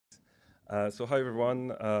So hi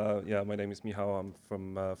everyone. Yeah, my name is Michał. I'm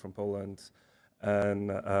from Poland, and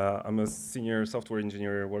I'm a senior software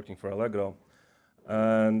engineer working for Allegro.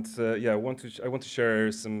 And yeah, I want to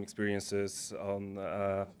share some experiences on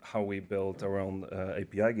how we built our own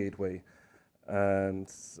API gateway. And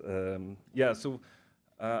yeah, so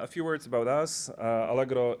a few words about us.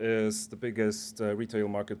 Allegro is the biggest retail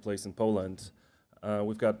marketplace in Poland.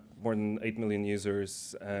 We've got more than 8 million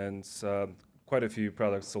users and quite a few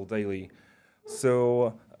products sold daily.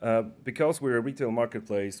 So because we're a retail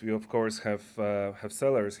marketplace, we of course have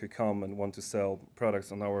sellers who come and want to sell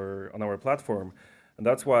products on our platform, and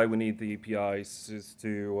that's why we need the APIs is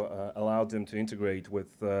to allow them to integrate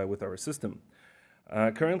with our system.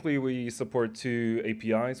 Currently, we support two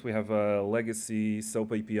APIs. We have a legacy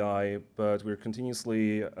SOAP API, but we're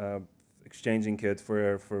continuously exchanging it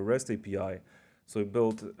for REST API. So we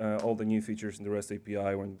built all the new features in the REST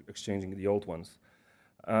API when exchanging the old ones.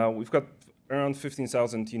 We've got around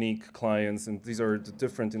 15,000 unique clients, and these are the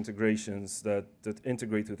different integrations that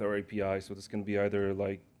integrate with our API. So this can be either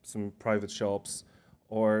like some private shops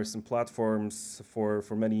or some platforms for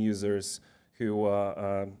many users who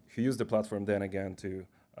use the platform then again to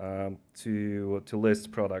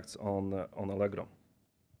list products on Allegro.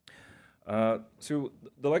 So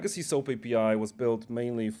the legacy SOAP API was built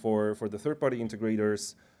mainly for the third-party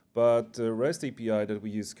integrators, but the REST API that we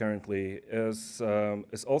use currently is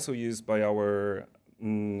also used by our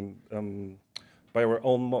own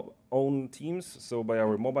teams, so by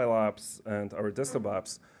our mobile apps and our desktop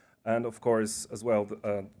apps, and of course as well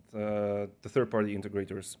the third-party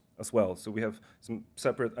integrators as well. So we have some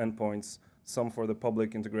separate endpoints, some for the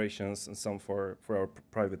public integrations and some for our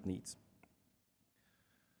private needs.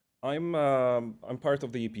 I'm part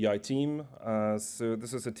of the API team. So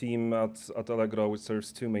this is a team at Allegro which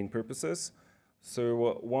serves two main purposes.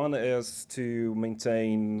 So one is to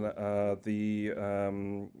maintain the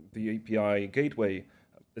API gateway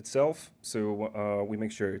itself. So we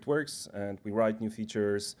make sure it works, and we write new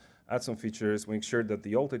features, add some features, make sure that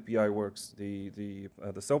the old API works, the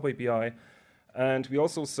SOAP API. And we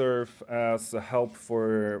also serve as a help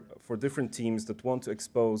for different teams that want to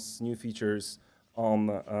expose new features on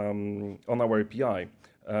our API,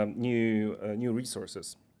 new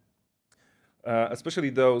resources, especially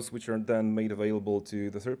those which are then made available to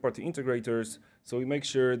the third-party integrators. So we make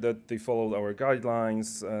sure that they follow our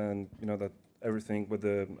guidelines, and that everything with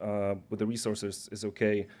the resources is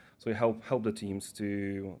okay. So we help the teams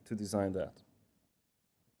to design that.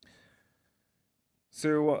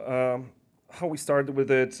 So how we started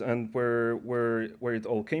with it and where it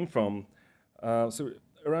all came from. So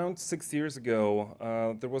around 6 years ago,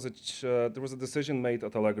 there was a decision made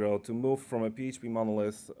at Allegro to move from a PHP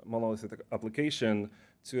monolithic application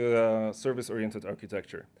to a service-oriented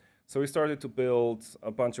architecture. So we started to build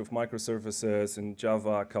a bunch of microservices in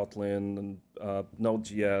Java, Kotlin, and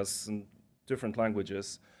Node.js, and different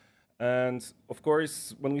languages. And of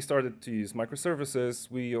course, when we started to use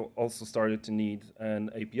microservices, we also started to need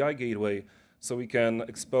an API gateway, so we can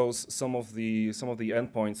expose some of the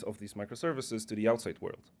endpoints of these microservices to the outside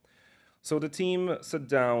world. So the team sat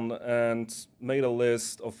down and made a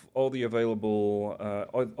list of all the available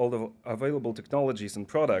technologies and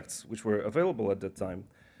products which were available at that time,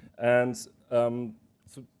 and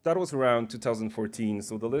so that was around 2014.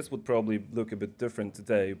 So the list would probably look a bit different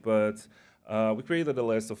today, but we created a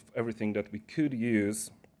list of everything that we could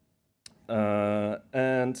use,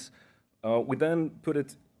 and we then put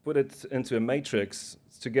it into a matrix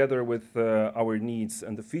together with our needs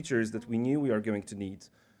and the features that we knew we are going to need.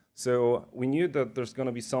 So we knew that there's going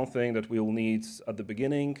to be something that we'll need at the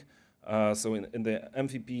beginning, so in the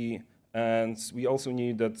MVP, and we also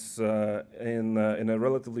knew that in a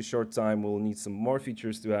relatively short time we'll need some more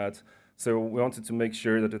features to add. So we wanted to make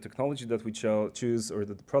sure that the technology that we choose, or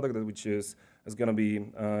that the product that we choose, is going to be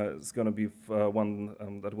one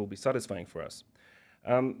that will be satisfying for us.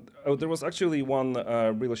 There was actually one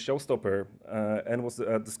real showstopper, and was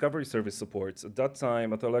discovery service support. At that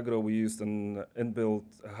time, at Allegro, we used an inbuilt,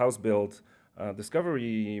 house-built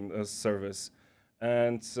discovery service,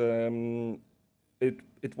 and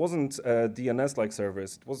it wasn't a DNS-like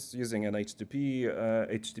service. It was using an HTTP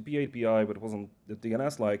API, but it wasn't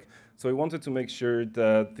DNS-like. So we wanted to make sure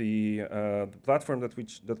that the platform that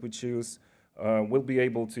we choose will be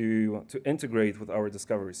able to integrate with our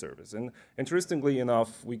discovery service. And interestingly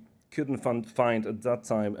enough, we couldn't find at that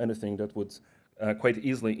time anything that would quite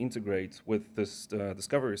easily integrate with this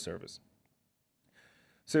discovery service.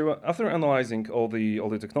 So after analyzing all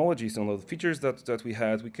the technologies and all the features that we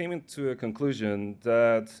had, we came into a conclusion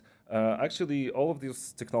that actually all of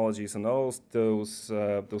these technologies and all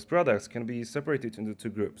those products can be separated into two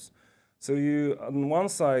groups. So on one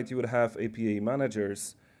side, you would have API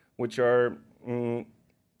managers, which are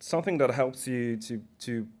something that helps you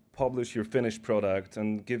to publish your finished product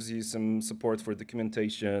and gives you some support for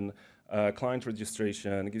documentation, client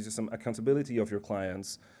registration, gives you some accountability of your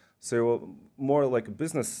clients. So more like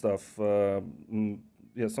business stuff,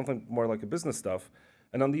 yeah, something more like a business stuff.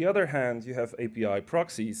 And on the other hand, you have API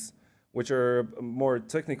proxies, which are more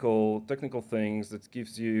technical things that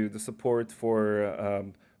gives you the support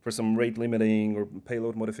for some rate limiting or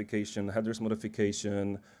payload modification, headers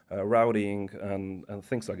modification, routing, and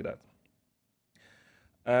things like that.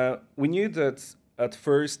 We knew that at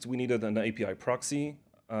first we needed an API proxy.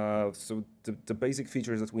 So the basic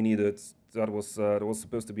features that we needed, that was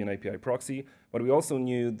supposed to be an API proxy, but we also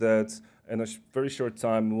knew that in a very short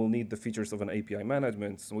time we'll need the features of an API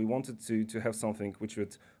management. So we wanted to have something which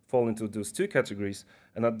would fall into those two categories.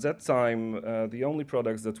 And at that time, the only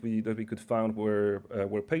products that we could find were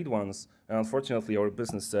paid ones. And unfortunately, our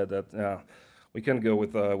business said that we can't go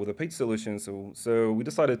with a paid solution. So we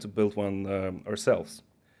decided to build one ourselves.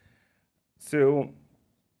 So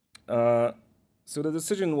the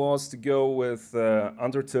decision was to go with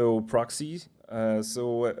Undertow proxy.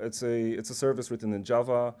 So it's a service written in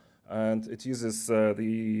Java, and it uses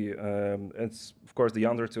it's of course the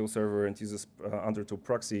Undertow server, and uses Undertow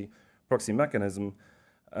proxy mechanism.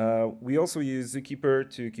 We also use Zookeeper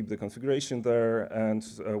to keep the configuration there, and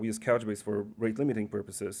we use Couchbase for rate limiting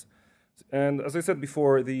purposes. And as I said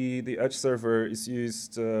before, the Edge server is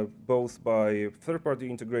used both by third-party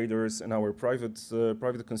integrators and our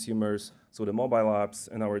private consumers, so the mobile apps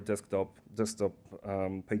and our desktop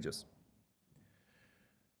pages.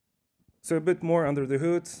 So a bit more under the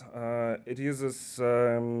hood, it uses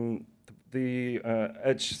the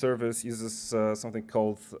Edge service uses something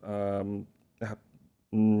called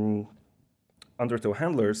Undertow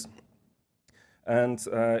handlers. And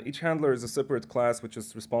each handler is a separate class which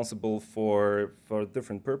is responsible for a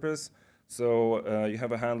different purpose. So you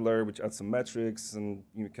have a handler which adds some metrics, and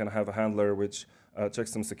you can have a handler which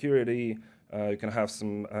checks some security. You can have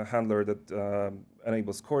some handler that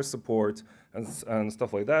enables core support and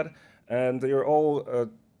stuff like that. And they are all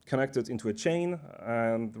connected into a chain,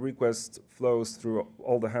 and the request flows through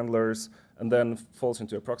all the handlers and then falls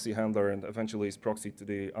into a proxy handler and eventually is proxied to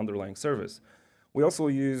the underlying service. We also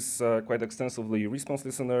use quite extensively response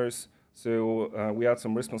listeners. So we add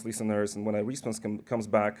some response listeners, and when a response comes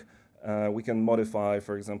back, we can modify,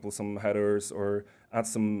 for example, some headers or add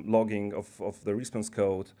some logging of the response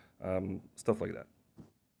code, stuff like that.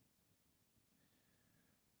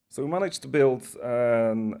 So we managed to build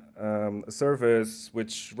a service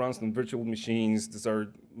which runs on virtual machines. These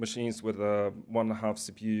are machines with 1.5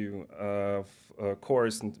 CPU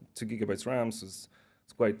cores and 2 GB RAM, so it's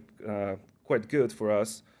quite good for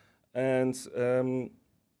us. And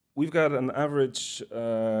we've got an average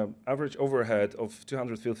overhead of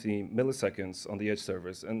 250 milliseconds on the Edge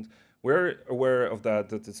service. And we're aware of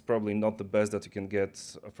that it's probably not the best that you can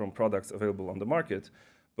get from products available on the market.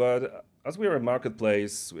 But as we are a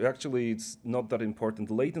marketplace, it's not that important.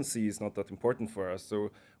 The latency is not that important for us. So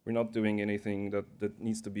we're not doing anything that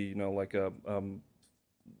needs to be,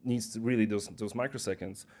 needs to really those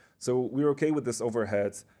microseconds. So we're okay with this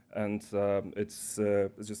overhead, and it's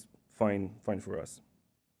just fine for us.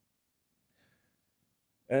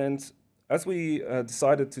 And as we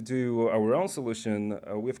decided to do our own solution,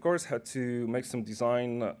 we of course had to make some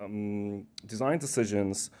design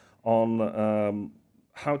decisions on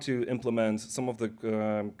how to implement some of the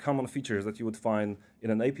common features that you would find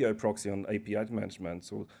in an API proxy on API management.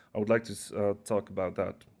 So I would like to talk about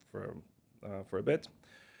that for a bit.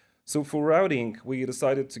 So for routing, we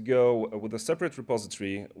decided to go with a separate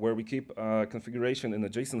repository where we keep configuration in a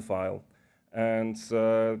JSON file. And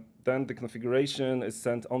then the configuration is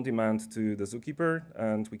sent on demand to the Zookeeper,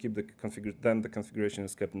 and we keep then the configuration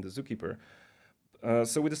is kept in the Zookeeper.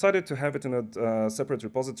 So we decided to have it in a separate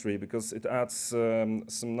repository because it adds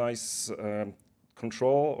some nice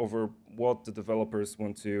control over what the developers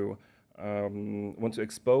want to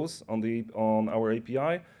expose on our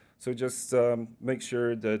API. So just make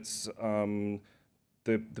sure that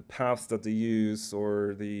the paths that they use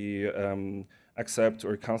or the accept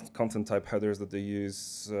or content type headers that they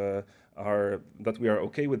use that we are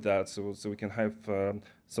okay with that. So we can have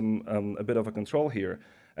a bit of a control here.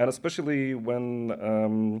 And especially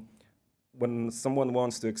when someone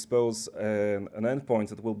wants to expose an endpoint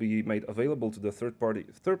that will be made available to the third-party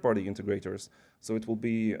integrators, so it will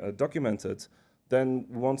be documented, then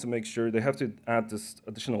we want to make sure they have to add this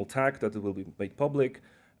additional tag that it will be made public,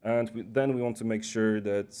 and then we want to make sure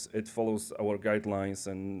that it follows our guidelines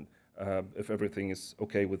and if everything is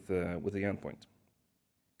okay with the endpoint.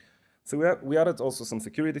 So we added also some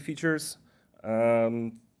security features.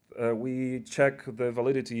 We check the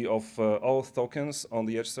validity of auth tokens on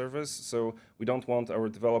the Edge service. So we don't want our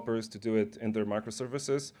developers to do it in their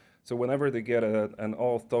microservices. So whenever they get an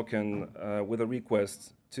auth token with a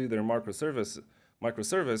request to their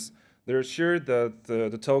microservice, they're assured that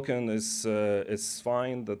the token is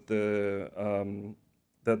fine, that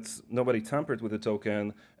that nobody tampered with the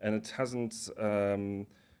token, and it hasn't.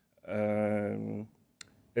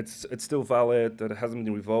 It's still valid, that it hasn't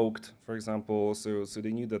been revoked, for example. So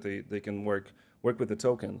they knew that they can work with the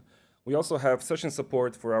token. We also have session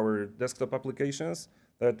support for our desktop applications.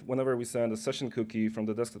 That whenever we send a session cookie from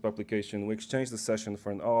the desktop application, we exchange the session for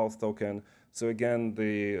an OAuth token. So again,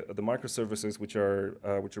 the microservices which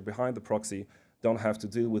are behind the proxy don't have to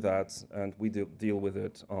deal with that, and we deal with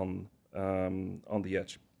it on the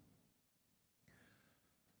edge.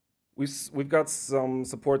 We've got some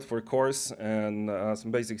support for CORS and some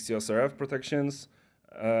basic CSRF protections,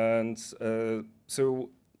 and so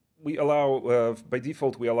we allow by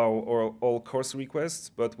default we allow all CORS requests,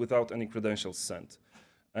 but without any credentials sent.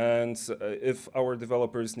 And if our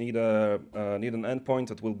developers need an endpoint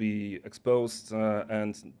that will be exposed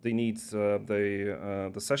and they need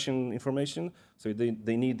the session information, so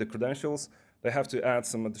they need the credentials, they have to add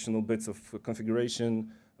some additional bits of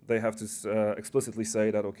configuration. They have to explicitly say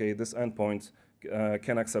that, okay, this endpoint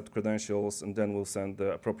can accept credentials, and then we'll send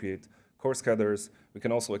the appropriate CORS headers. We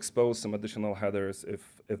can also expose some additional headers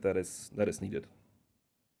if that is needed.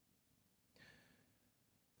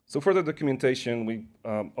 So for the documentation, we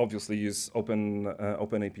obviously use open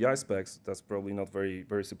API specs. That's probably not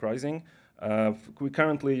very surprising. We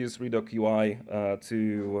currently use Redoc UI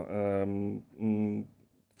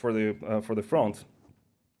for the front,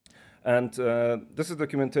 and this is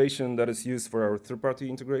documentation that is used for our third-party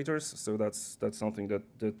integrators. So that's something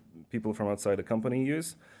that people from outside the company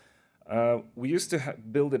use. We used to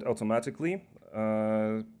build it automatically.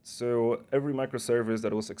 So every microservice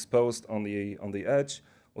that was exposed on the edge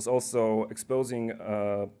was also exposing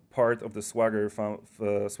part of the Swagger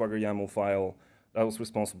YAML file that was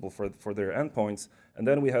responsible for their endpoints. And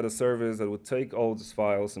then we had a service that would take all these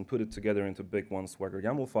files and put it together into a big one Swagger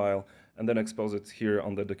YAML file, and then expose it here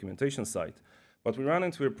on the documentation site. But we ran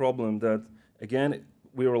into a problem that, again,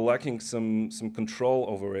 we were lacking some control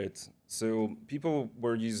over it. So people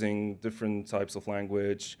were using different types of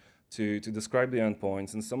language to describe the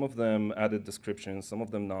endpoints, and some of them added descriptions, some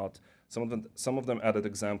of them not. Some of them added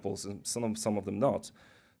examples, and some of them not.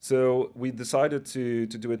 So we decided to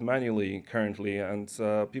do it manually currently, and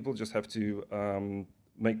people just have to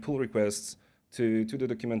make pull requests to the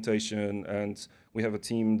documentation, and we have a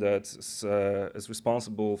team that is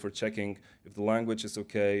responsible for checking if the language is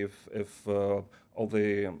okay, if all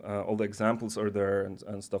the examples are there,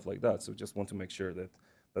 and stuff like that. So just want to make sure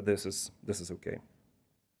that this is okay.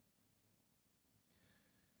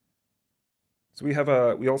 So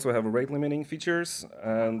we also have a rate limiting features,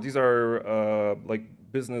 and these are like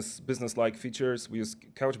business-like features. We use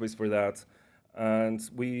Couchbase for that, and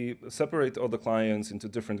we separate all the clients into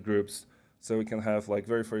different groups. So we can have like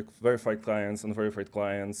verified clients and unverified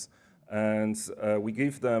clients, and we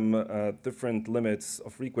give them different limits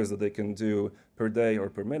of requests that they can do per day or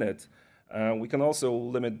per minute. We can also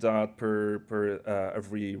limit that per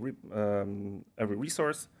every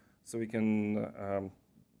resource. So we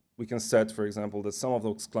can set, for example, that some of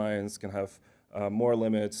those clients can have more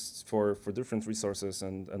limits for different resources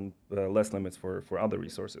and less limits for other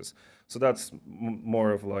resources. So that's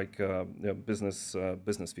more of like business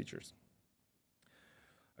features.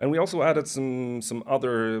 And we also added some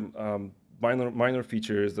other minor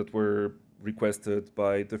features that were requested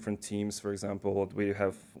by different teams. For example, we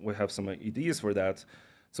have some ideas for that.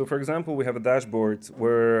 So, for example, we have a dashboard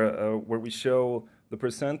where we show the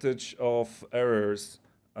percentage of errors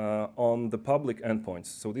on the public endpoints.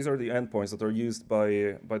 So these are the endpoints that are used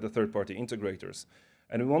by the third-party integrators.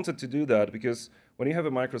 And we wanted to do that because when you have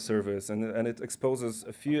a microservice and it exposes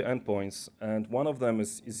a few endpoints, and one of them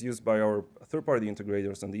is used by our third-party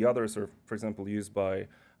integrators and the others are, for example, used by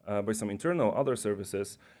some internal other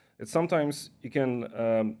services, sometimes you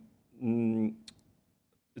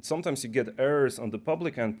get errors on the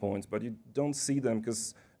public endpoints, but you don't see them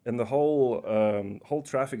because in the whole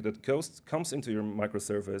traffic that comes into your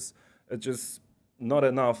microservice, it's just not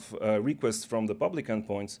enough requests from the public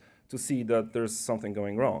endpoints to see that there's something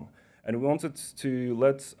going wrong. And we wanted to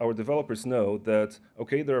let our developers know that,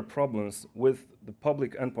 okay, there are problems with the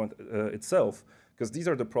public endpoint itself, because these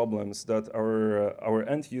are the problems that our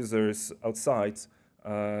end users outside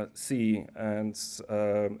see and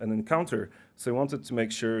encounter. So we wanted to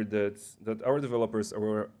make sure that our developers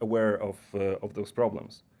are aware of those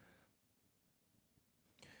problems.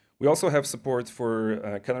 We also have support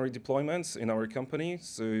for Canary deployments in our company.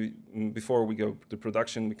 So before we go to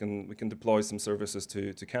production, we can deploy some services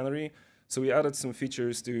to Canary. So we added some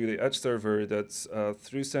features to the Edge server that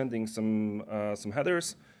through sending some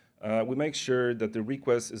headers, we make sure that the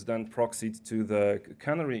request is then proxied to the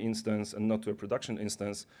Canary instance and not to a production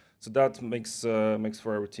instance. So that makes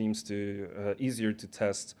for our teams to easier to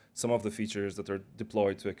test some of the features that are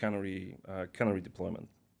deployed to a Canary deployment.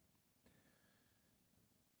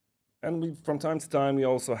 And from time to time, we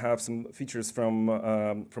also have some features from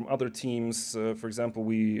other teams. For example,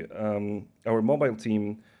 our mobile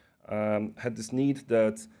team had this need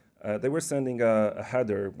that they were sending a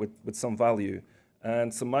header with some value,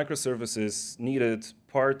 and some microservices needed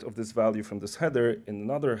part of this value from this header in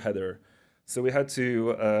another header. So we had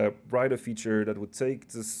to write a feature that would take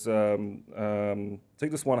this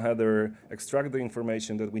one header, extract the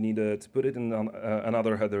information that we needed, put it in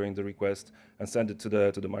another header in the request, and send it to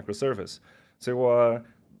the microservice. So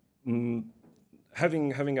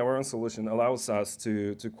having our own solution allows us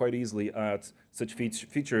to quite easily add such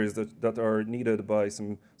features that are needed by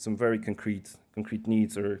some very concrete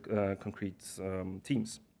needs or concrete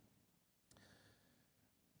teams.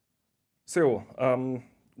 So.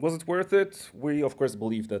 Was it worth it? We, of course,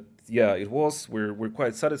 believe that, yeah, it was. We're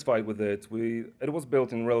quite satisfied with it. It was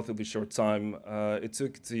built in a relatively short time. It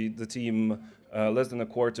took the team less than a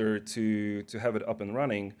quarter to have it up and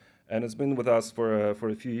running, and it's been with us for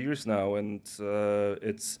a few years now, and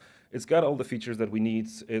it's got all the features that we need.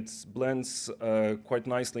 It blends quite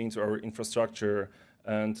nicely into our infrastructure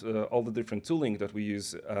and all the different tooling that we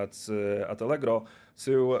use at Allegro.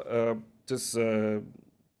 So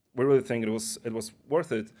we really think it was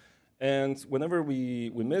worth it. And whenever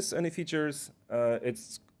we miss any features,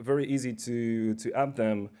 it's very easy to add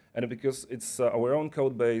them. And because it's our own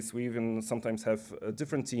code base, we even sometimes have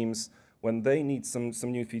different teams. When they need some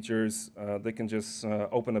new features, they can just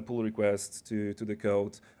open a pull request to the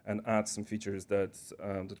code and add some features that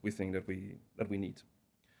we think that we need.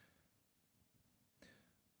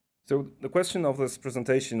 So the question of this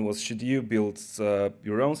presentation was, should you build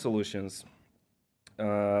your own solutions?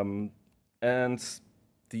 And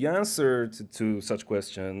the answer to such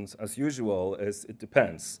questions, as usual, is it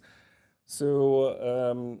depends.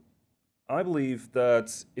 So I believe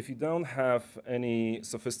that if you don't have any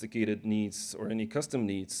sophisticated needs or any custom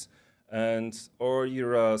needs, or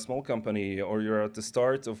you're a small company, or you're at the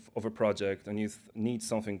start of a project and you need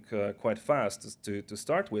something quite fast to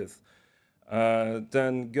start with,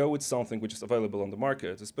 then go with something which is available on the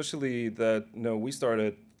market. Especially that we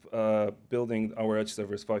started building our Edge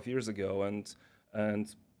servers 5 years ago,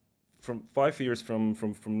 and from 5 years from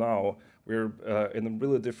now, we're in a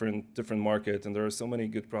really different market, and there are so many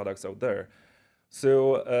good products out there.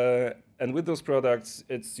 So and with those products,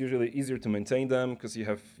 it's usually easier to maintain them because you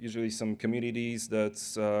have usually some communities that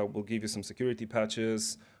will give you some security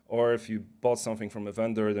patches. Or if you bought something from a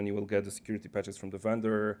vendor, then you will get the security patches from the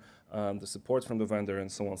vendor, the support from the vendor,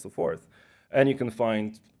 and so on and so forth. And you can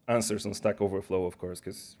find answers on Stack Overflow, of course,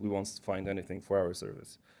 because we won't find anything for our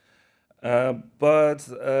service. But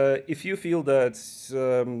if you feel that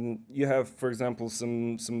you have, for example,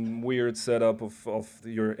 some weird setup of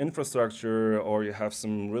your infrastructure, or you have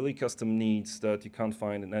some really custom needs that you can't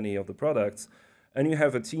find in any of the products, and you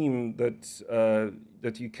have a team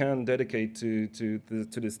that you can dedicate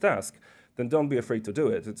to this task, then don't be afraid to do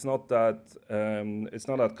it. It's not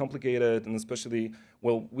that complicated, and especially,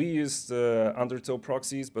 well, we used Undertow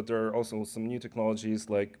proxies, but there are also some new technologies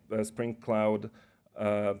like Spring Cloud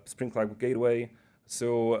Gateway.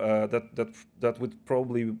 So that would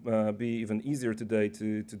probably be even easier today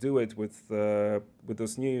to do it with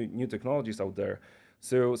those new technologies out there.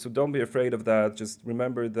 So don't be afraid of that. Just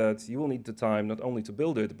remember that you will need the time not only to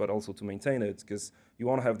build it, but also to maintain it, because you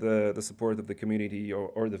won't have the support of the community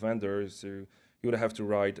or the vendors. So you would have to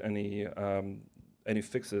write any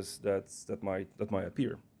fixes that might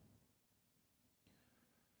appear.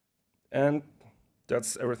 And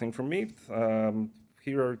that's everything from me.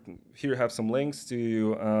 Here you have some links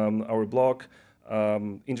to our blog.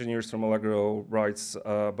 Engineers from Allegro writes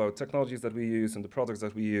about technologies that we use and the products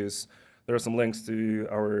that we use. There are some links to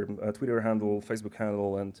our Twitter handle, Facebook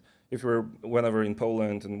handle, and if you're whenever in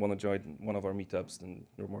Poland and want to join one of our meetups, then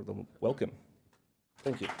you're more than welcome.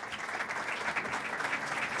 Thank you.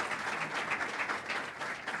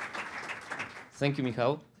 Thank you,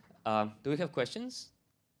 Michał. Do we have questions?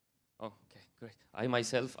 Oh, okay, great. I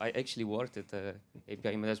actually worked at an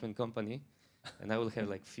API management company, and I will have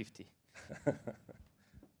like 50.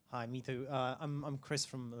 Hi, me too. I'm Chris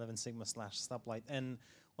from 11 Sigma /Stoplight, and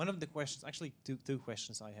one of the questions, actually two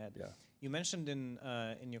questions I had. Yeah. You mentioned in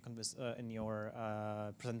your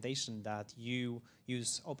presentation that you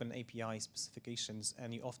use open API specifications,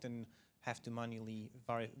 and you often have to manually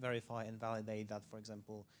verify and validate that, for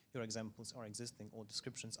example, your examples are existing or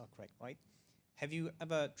descriptions are correct, right? Have you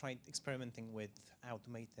ever tried experimenting with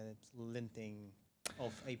automated linting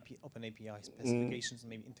of open API specifications,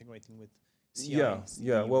 and maybe integrating with CI?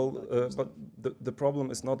 Yeah. Well, but the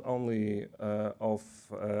problem is not only of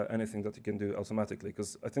anything that you can do automatically,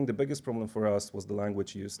 because I think the biggest problem for us was the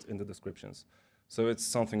language used in the descriptions. So it's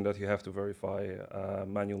something that you have to verify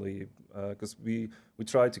manually, because we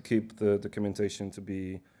try to keep the documentation to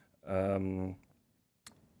be written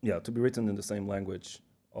in the same language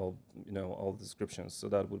of all the descriptions. So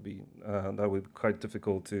that would be quite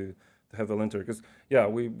difficult to have a linter, because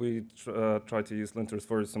we try to use linters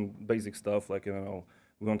for some basic stuff, like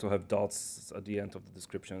we want to have dots at the end of the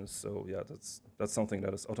descriptions. So yeah, that's something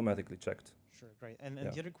that is automatically checked. Sure, great. And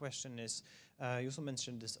the other question is, you also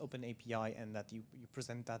mentioned this open API, and that you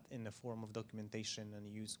present that in the form of documentation and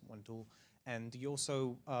you use one tool. And you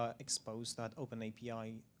also expose that open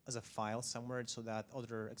API as a file somewhere, so that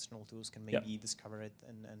other external tools can maybe discover it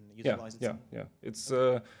and utilize it. Yeah. It's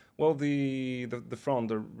well, the front,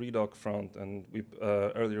 the Redoc front, and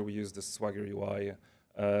earlier we used the Swagger UI.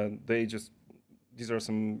 These are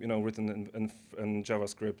some written in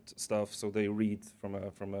JavaScript stuff, so they read from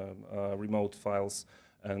a remote files,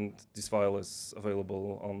 and this file is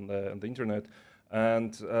available on the internet.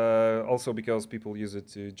 And also because people use it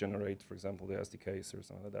to generate, for example, the SDKs or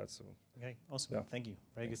something like that. So okay, awesome. Yeah. Thank you.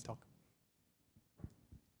 Very good talk.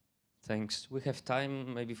 Thanks. We have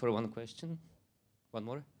time maybe for one question. One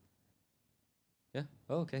more? Yeah?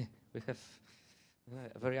 Oh, okay. We have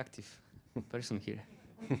a very active person here.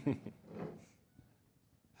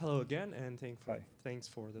 Hello again, and thanks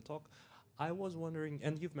for the talk. I was wondering,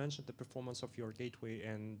 and you've mentioned the performance of your gateway,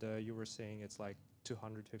 and you were saying it's like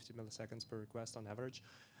 250 milliseconds per request on average.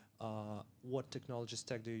 What technology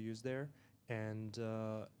stack do you use there? And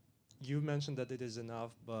you mentioned that it is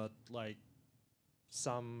enough, but like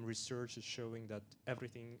some research is showing that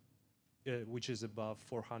everything which is above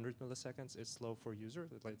 400 milliseconds is slow for user.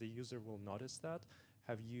 Like the user will notice that.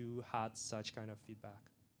 Have you had such kind of feedback?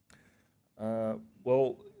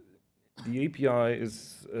 Well, the API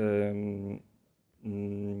is,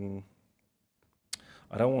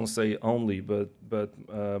 I don't want to say only, but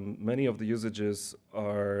many of the usages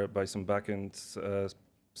are by some backend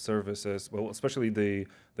services. Well, especially the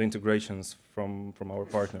integrations from our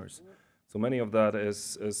partners. So many of that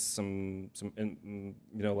is some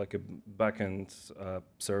like a backend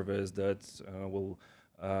service that will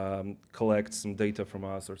collect some data from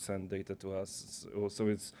us or send data to us. So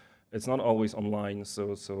it's not always online.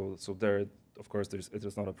 So there, of course, it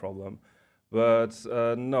is not a problem. But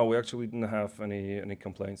no, we actually didn't have any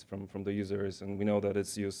complaints from the users, and we know that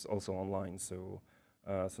it's used also online. So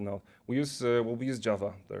now we use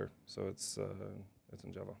Java there, so it's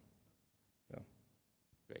in Java. Yeah.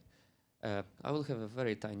 Great. I will have a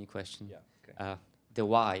very tiny question. Yeah. Okay. The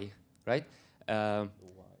why, right?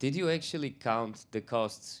 Did you actually count the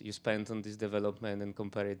costs you spent on this development and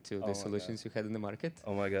compare it to the solutions you had in the market?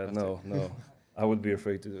 Oh my God, no. I would be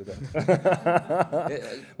afraid to do that.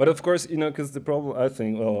 But of course, because the problem, I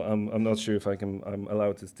think, well, I'm not sure if I'm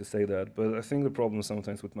allowed to say that, but I think the problem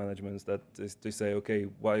sometimes with management is that they say, okay,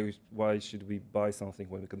 why should we buy something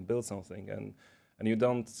when we can build something? And you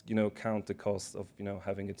don't, count the cost of,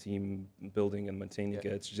 having a team building and maintaining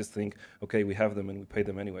it. You just think, okay, we have them and we pay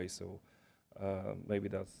them anyway. So maybe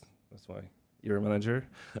that's why you're a manager.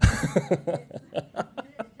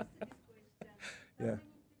 Yeah.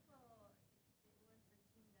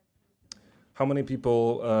 How many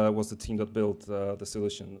people was the team that built the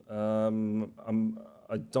solution?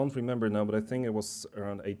 I don't remember now, but I think it was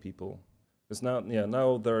around 8 people. Because now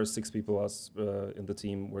there are 6 people in the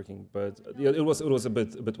team working, but it was a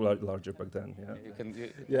bit larger back then.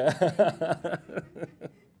 Yeah.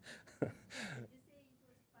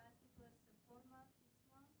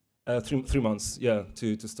 Yeah. 3 months,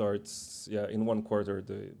 to start. Yeah, in 1 quarter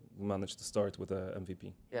they managed to start with a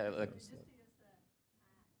MVP. Yeah, like.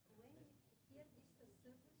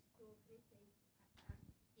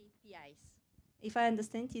 If I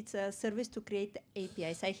understand, it's a service to create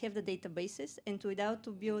APIs. I have the databases, and without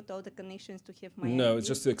to build all the connections to have my. No, it's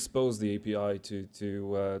just to expose the API to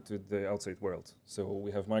the outside world. So we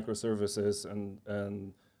have microservices and.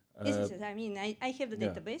 Yes. I mean, I have the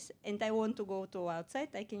database, and I want to go to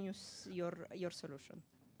outside. I can use your solution.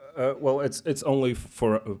 Well, it's only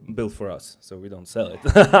built for us, so we don't sell it.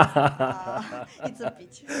 It's a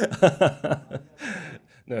pitch.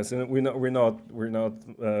 No, so we're not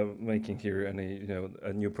making here any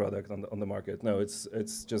a new product on the market. No,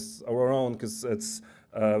 it's just our own, because it's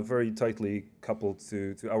very tightly coupled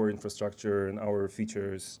to our infrastructure and our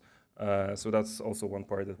features. So that's also one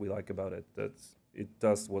part that we like about it, that it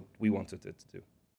does what we wanted it to do.